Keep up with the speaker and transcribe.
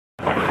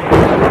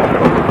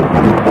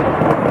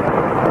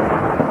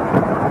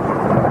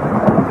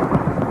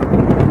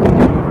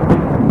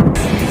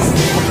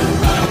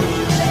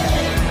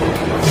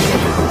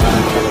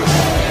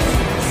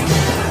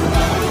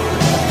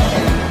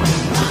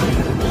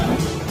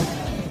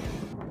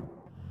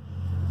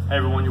Hey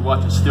everyone, you're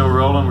watching Still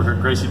Rolling. We're here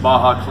at Gracie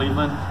Baja,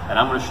 Cleveland, and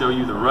I'm going to show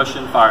you the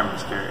Russian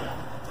fireman's carry.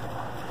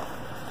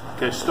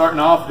 Okay,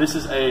 starting off, this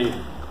is a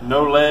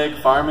no-leg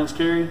fireman's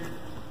carry.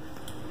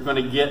 You're going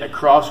to get a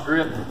cross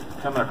grip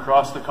coming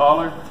across the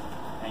collar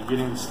and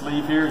getting the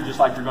sleeve here, just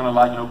like you're going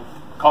to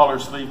collar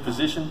sleeve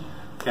position.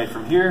 Okay,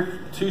 from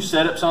here, two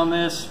setups on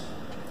this.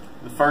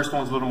 The first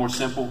one's a little more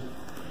simple.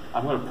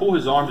 I'm going to pull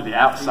his arm to the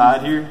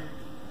outside here,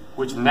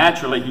 which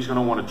naturally he's going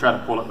to want to try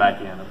to pull it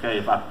back in. Okay,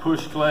 if I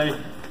push Clay,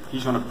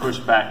 he's going to push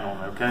back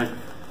normally, okay?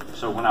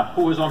 So when I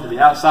pull his arm to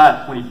the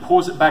outside, when he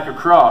pulls it back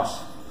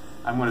across,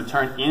 I'm going to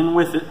turn in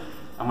with it.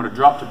 I'm going to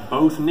drop to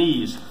both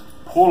knees,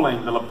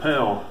 pulling the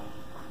lapel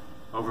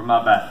over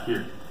my back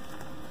here.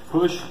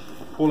 Push,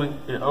 pulling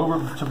it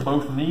over to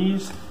both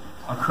knees,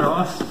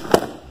 across,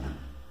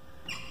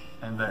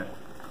 and there.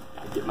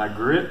 I get my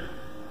grip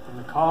in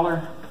the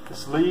collar, the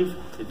sleeve.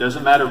 It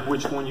doesn't matter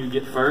which one you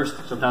get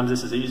first. Sometimes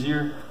this is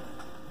easier.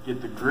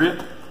 Get the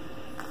grip,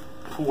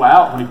 pull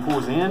out when he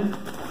pulls in.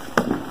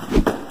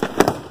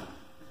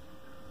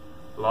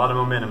 A lot of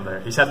momentum there.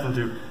 He's having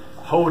to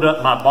hold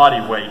up my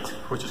body weight,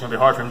 which is going to be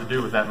hard for him to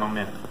do with that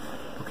momentum.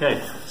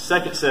 Okay,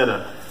 second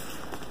setup.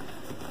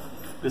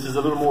 This is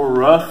a little more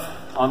rough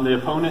on the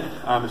opponent.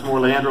 It's more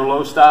Leandro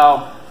Lowe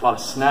style, a lot of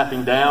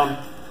snapping down.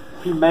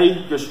 He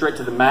may go straight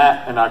to the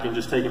mat and I can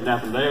just take him down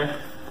from there.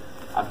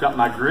 I've got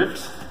my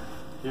grips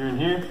here and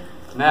here.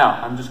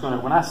 Now, I'm just going to,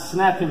 when I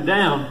snap him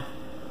down,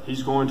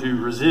 he's going to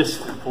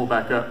resist and pull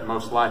back up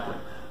most likely.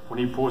 When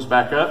he pulls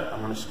back up, I'm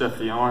going to stuff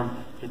the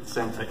arm, hit the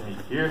same technique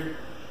here.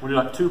 We'll do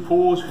like two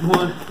pulls,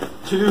 1,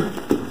 2.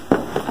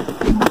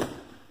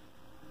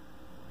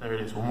 There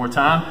it is, one more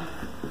time.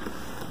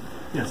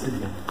 Yeah, sit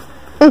again.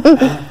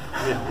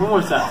 Yeah, one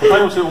more time.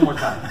 Play with it one more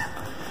time.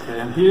 Okay,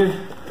 I'm here,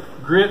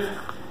 grip,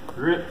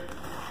 grip,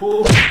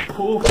 pull,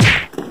 pull.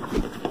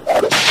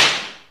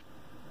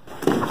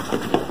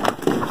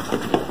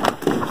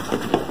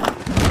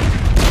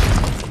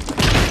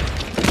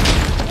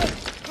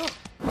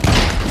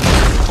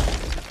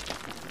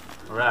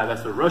 All right,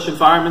 that's the Russian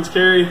fireman's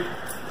carry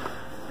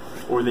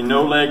or the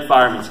no-leg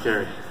fireman's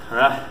carry. All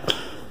right,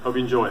 hope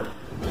you enjoy it.